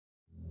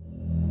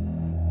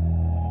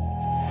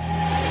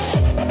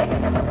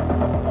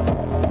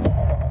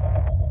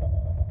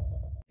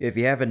If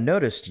you haven't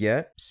noticed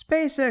yet,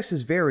 SpaceX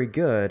is very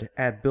good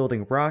at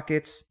building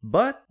rockets,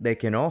 but they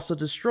can also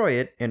destroy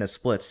it in a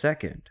split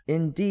second.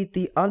 Indeed,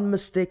 the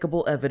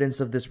unmistakable evidence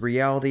of this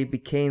reality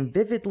became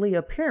vividly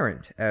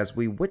apparent as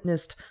we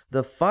witnessed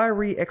the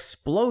fiery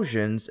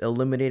explosions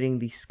illuminating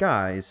the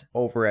skies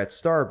over at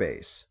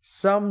Starbase.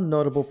 Some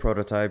notable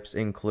prototypes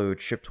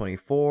include Ship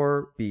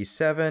 24,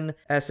 B7,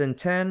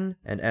 SN10,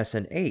 and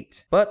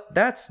SN8. But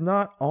that's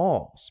not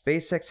all.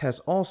 SpaceX has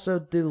also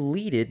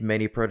deleted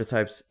many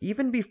prototypes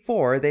even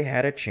before they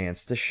had a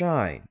chance to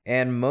shine.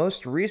 And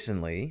most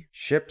recently,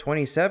 Ship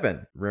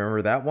 27.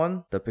 Remember that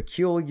one? The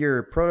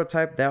peculiar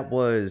prototype that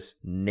was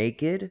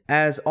naked?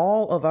 As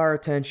all of our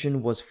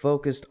attention was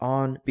focused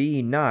on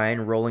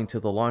B9 rolling to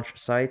the launch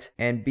site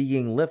and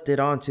being lifted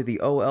onto the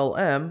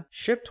OLM,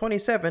 Ship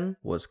 27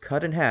 was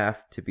cut in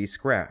half to be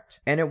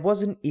scrapped. And it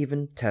wasn't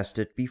even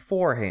tested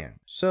beforehand.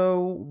 So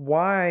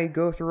why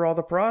go through all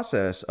the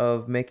process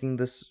of making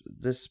this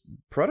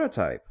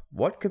prototype?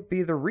 What could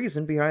be the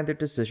reason behind their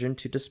decision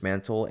to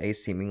dismantle a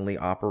seemingly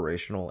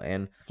operational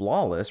and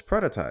flawless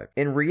prototype?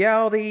 In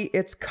reality,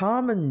 its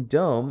common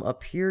dome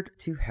appeared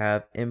to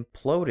have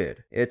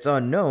imploded. It's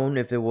unknown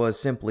if it was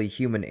simply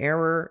human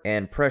error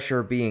and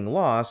pressure being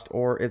lost,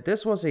 or if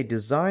this was a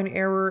design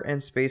error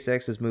and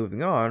SpaceX is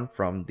moving on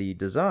from the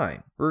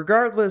design.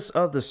 Regardless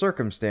of the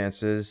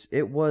circumstances,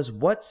 it was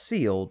what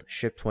sealed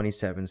Ship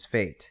 27's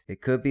fate.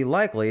 It could be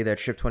likely that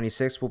Ship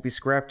 26 will be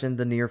scrapped in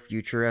the near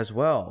future as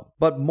well.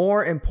 But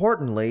more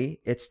importantly,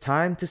 it's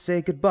time to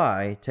say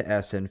goodbye to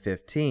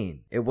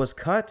SN15. It was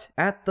cut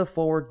at the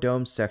forward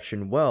dome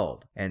section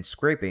weld, and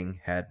scraping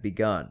had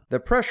begun. The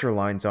pressure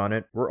lines on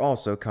it were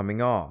also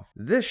coming off.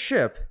 This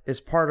ship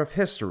is part of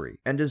history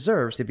and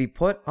deserves to be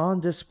put on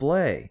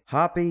display.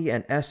 Hoppy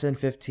and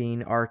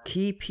SN15 are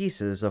key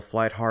pieces of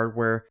flight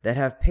hardware that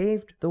have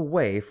paved the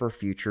way for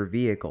future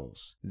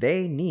vehicles.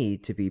 They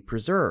need to be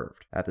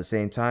preserved. At the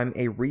same time,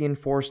 a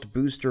reinforced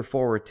booster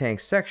forward tank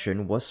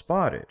section was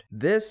spotted.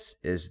 This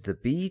is the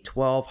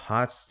B12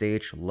 hot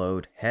stage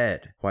load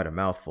head. Quite a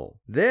mouthful.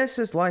 This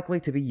is likely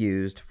to be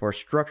used for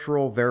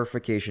structural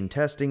verification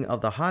testing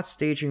of the hot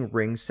staging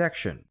ring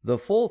section. The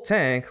full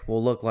tank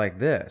will look like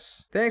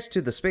this, thanks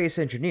to the space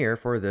engineer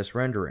for this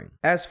rendering.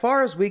 As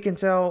far as we can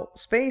tell,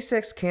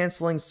 SpaceX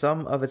canceling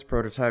some of its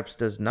prototypes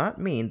does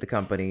not mean the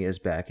company is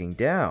backing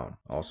down.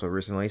 Also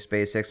recently,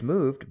 SpaceX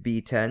moved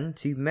B10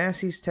 to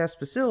Massey's test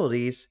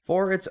facilities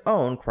for its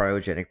own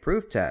cryogenic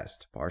proof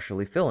test,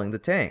 partially filling the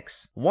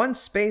tanks.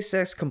 Once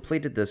SpaceX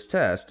completed this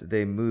test,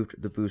 they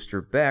moved the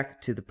booster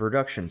back to the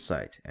production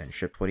site, and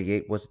Ship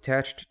 28 was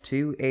attached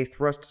to a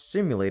thrust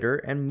simulator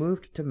and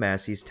moved to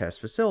Massey's test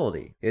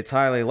facility. It's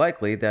highly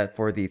likely that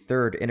for the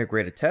third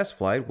integrated test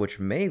flight, which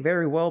may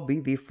very well be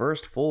the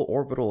first full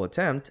orbital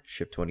attempt,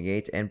 Ship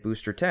 28 and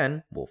Booster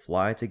 10 will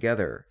fly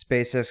together.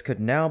 SpaceX could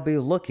now be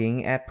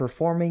looking at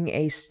performing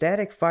a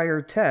static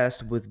fire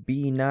test with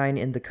B9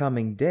 in the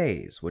coming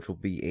days, which will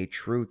be a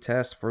true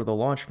test for the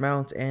launch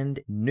mount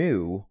and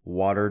new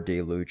water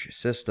deluge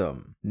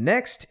system.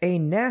 Next, a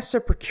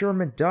NASA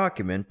procurement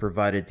document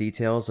provided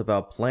details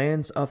about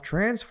plans of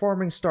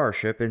transforming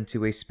Starship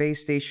into a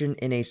space station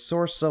in a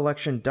source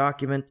selection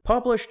document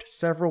published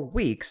several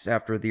weeks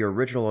after the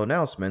original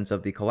announcement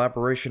of the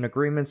collaboration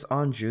agreements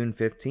on June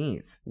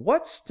 15th.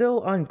 What's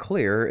still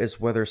unclear is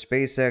whether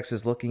SpaceX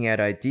is looking at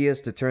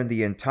ideas to turn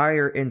the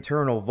entire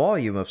internal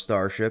volume of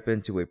Starship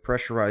into a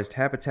pressurized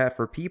habitat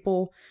for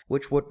people,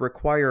 which would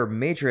require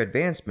major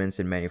advancements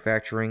in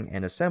manufacturing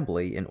and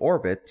assembly in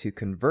orbit to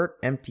convert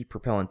empty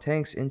propellant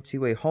tanks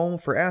into a home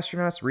for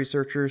astronauts,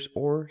 researchers,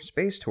 or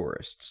space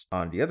tourists.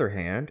 On the other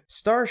hand,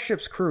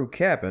 Starship's crew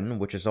cabin,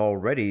 which is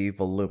already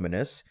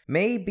voluminous,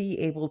 may be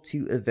able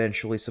to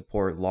eventually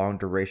support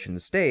long-duration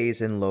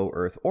stays in low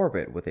Earth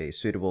orbit with a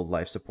suitable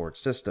life support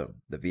system.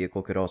 The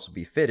vehicle could also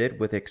be fitted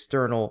with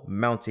external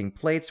mounting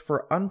plates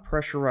for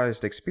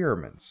unpressurized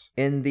experiments.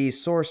 In the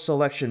source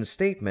selection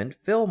statement,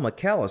 Phil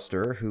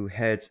McAllister, who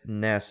heads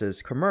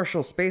NASA's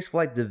Commercial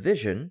Spaceflight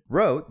Division,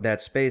 wrote that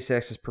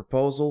SpaceX's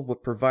proposal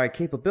would provide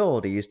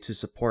capabilities to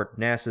support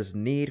NASA's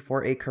need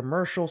for a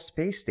commercial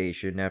space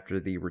station after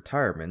the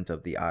retirement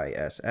of the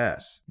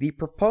ISS. The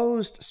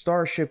proposed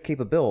Starship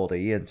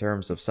capability, in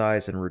terms of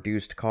size and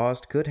reduced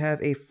cost, could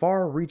have a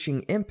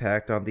far-reaching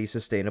impact on the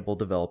sustainable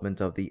development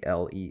of the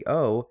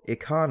LEO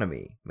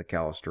economy,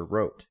 McAllister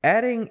wrote.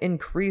 Adding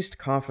increased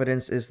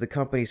confidence is the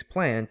company's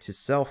plan to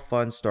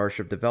self-fund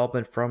Starship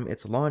development from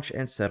its launch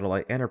and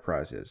satellite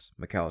enterprises,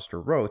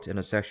 McAllister wrote in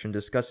a section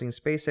discussing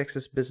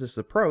SpaceX's business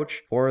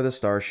approach for the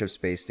Starship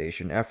space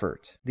station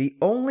effort. The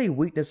only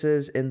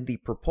weaknesses in the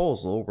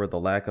proposal were the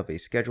lack of a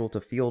schedule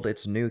to field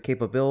its new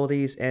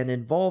capabilities and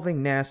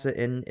involving NASA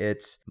in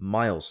its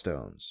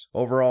milestones.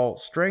 Overall,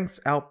 strengths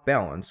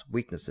outbalance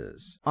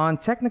weaknesses. On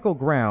technical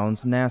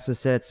grounds, NASA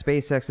said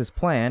SpaceX's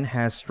plan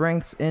has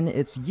strengths in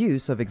its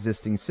use of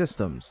existing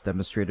systems,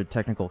 demonstrated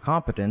technical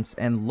competence,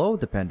 and low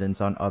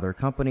dependence on other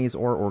companies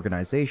or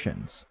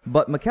organizations.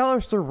 But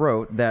McAllister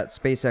wrote that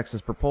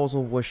SpaceX's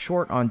proposal was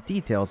short on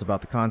details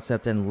about the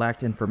concept and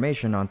lacked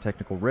information on technical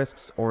technical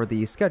risks or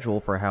the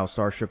schedule for how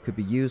Starship could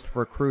be used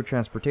for crew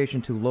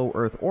transportation to low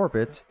Earth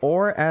orbit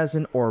or as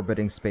an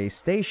orbiting space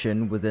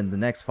station within the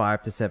next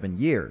 5 to 7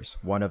 years,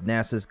 one of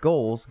NASA's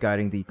goals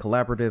guiding the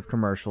collaborative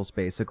commercial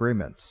space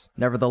agreements.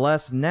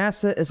 Nevertheless,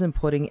 NASA isn't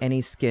putting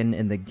any skin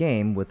in the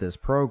game with this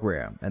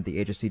program, and the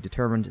agency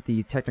determined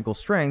the technical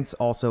strengths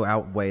also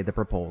outweigh the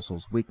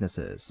proposal's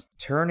weaknesses.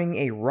 Turning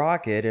a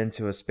rocket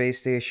into a space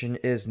station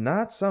is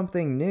not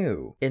something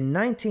new. In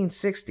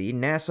 1960,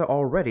 NASA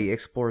already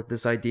explored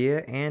this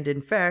idea, and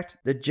in fact,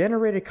 the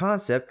generated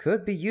concept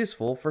could be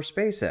useful for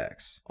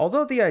SpaceX.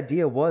 Although the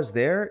idea was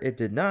there, it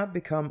did not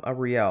become a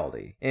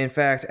reality. In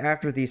fact,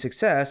 after the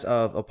success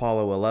of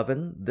Apollo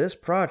 11, this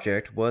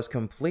project was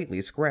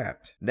completely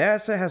scrapped.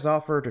 NASA has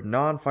offered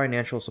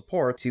non-financial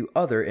support to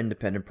other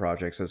independent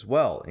projects as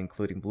well,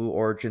 including Blue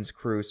Origin's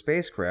crew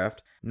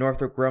spacecraft,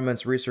 Northrop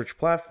Grumman's research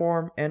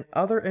platform, and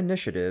other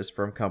initiatives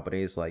from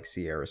companies like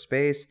Sierra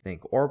Space,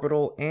 Think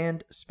Orbital,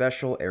 and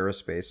Special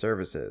Aerospace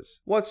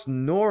Services. What's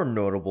more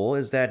notable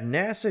is that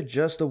NASA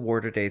just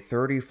awarded a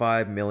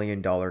 $35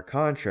 million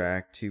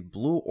contract to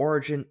Blue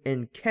Origin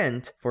in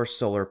Kent for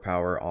solar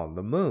power on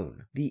the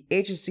moon. The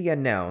agency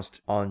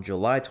announced on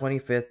July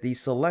 25th the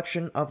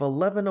selection of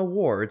 11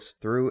 awards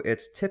through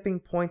its Tipping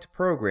Point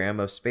program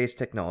of space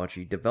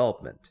technology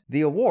development.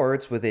 The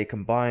awards, with a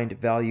combined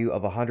value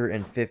of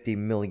 $150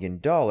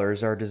 million,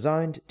 are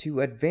designed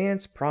to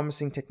advance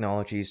promising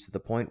technologies to the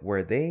point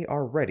where they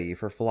are ready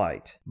for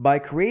flight. By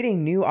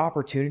creating new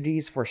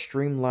opportunities for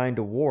streamlined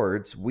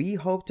awards, we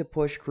hope to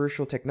push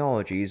crucial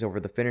technologies over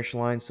the finish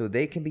line so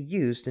they can be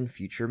used in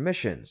future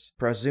missions,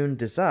 Prasoon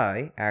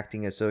Desai,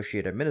 acting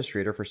associate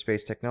administrator for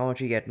space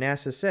technology at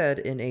NASA, said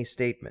in a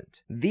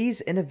statement.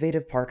 These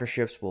innovative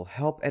partnerships will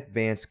help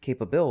advance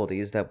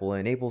capabilities that will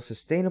enable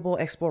sustainable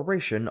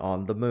exploration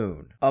on the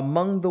moon.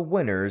 Among the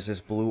winners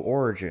is Blue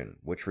Origin,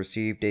 which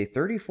received a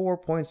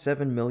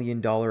 $34.7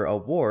 million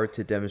award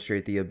to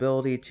demonstrate the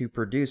ability to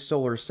produce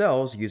solar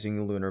cells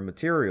using lunar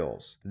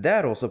materials.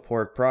 That'll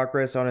support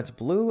progress on its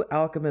Blue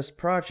Alchemist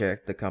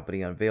project the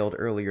company unveiled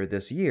earlier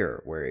this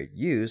year, where it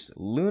used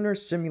lunar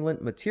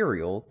simulant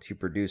material to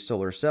produce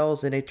solar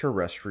cells in a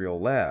terrestrial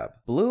lab.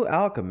 Blue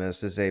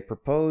Alchemist is a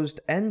proposed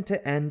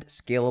end-to-end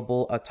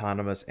scalable,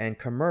 autonomous, and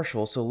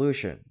commercial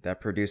solution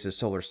that produces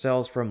solar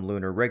cells from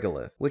lunar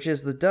regolith, which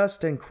is the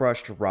dust and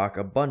crushed rock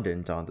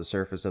abundant on the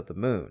surface of the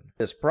moon.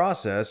 This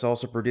process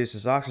also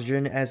produces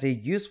oxygen as a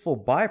useful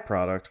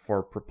byproduct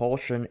for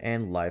propulsion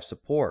and life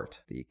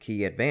support. The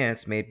key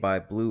advance made by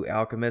Blue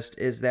Alchemist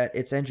is that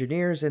its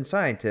engineers and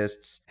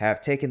scientists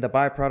have taken the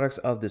byproducts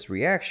of this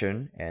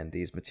reaction, and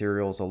these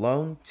materials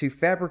alone, to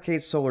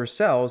fabricate solar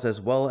cells as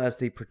well as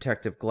the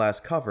protective glass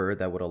cover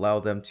that would allow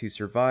them to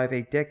survive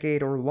a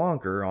decade or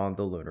longer on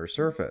the lunar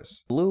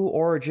surface. Blue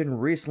Origin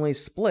recently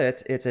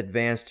split its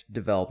Advanced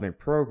Development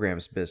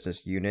Programs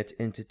business unit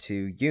into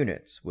 2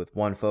 units, with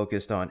one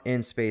focused on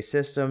in-space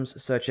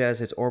systems such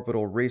as its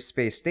Orbital Reef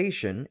Space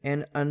Station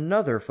and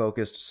another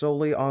focused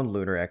solely on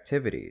lunar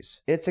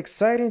activities. It's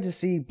exciting to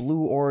see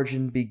Blue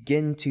Origin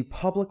begin to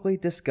publicly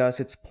discuss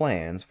its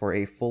plans for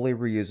a fully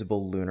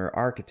reusable lunar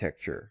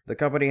architecture. The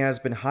company has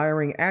been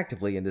hiring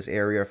actively in this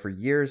area for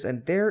years,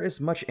 and there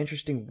is much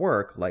interesting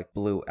work like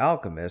Blue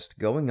Alchemist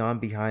going on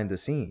behind the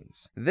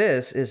scenes.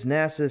 This is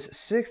NASA's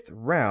 6th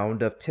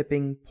round of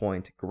Tipping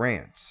Point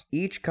grants.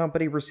 Each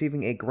company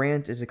receiving a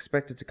grant is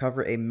expected to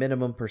cover a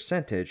minimum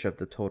percentage of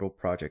the total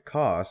project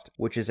cost,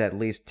 which is at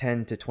least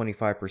 10 to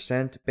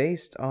 25%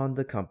 based on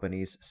the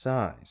company's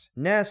size.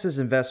 NASA's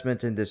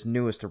investment in this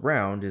newest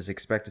round is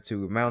expected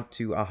to amount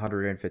to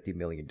 $150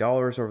 million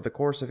over the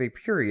course of a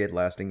period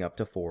lasting up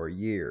to 4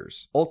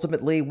 years.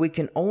 Ultimately, we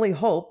can only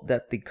hope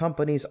that the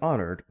companies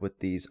honored with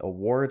these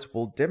awards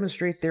will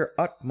demonstrate their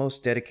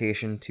utmost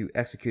dedication to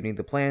executing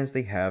the plans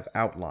they have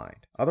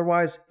outlined.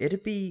 Otherwise,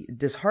 it'd be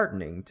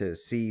disheartening to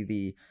see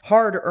the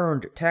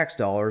hard-earned tax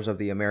dollars of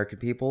the American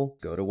people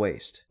go to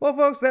waste. Well,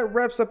 folks, that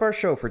wraps up our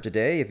show for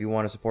today. If you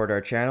want to support our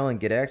channel and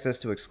get access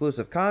to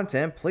exclusive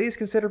content, please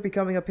consider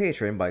becoming a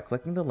patron by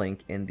clicking the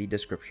link in the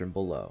description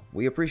below.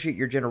 We appreciate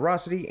your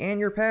generosity and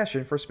your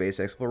passion for space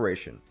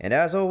exploration. And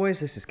as always,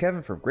 this is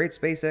Kevin from Great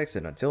SpaceX,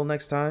 and until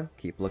next time,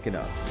 keep looking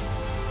up.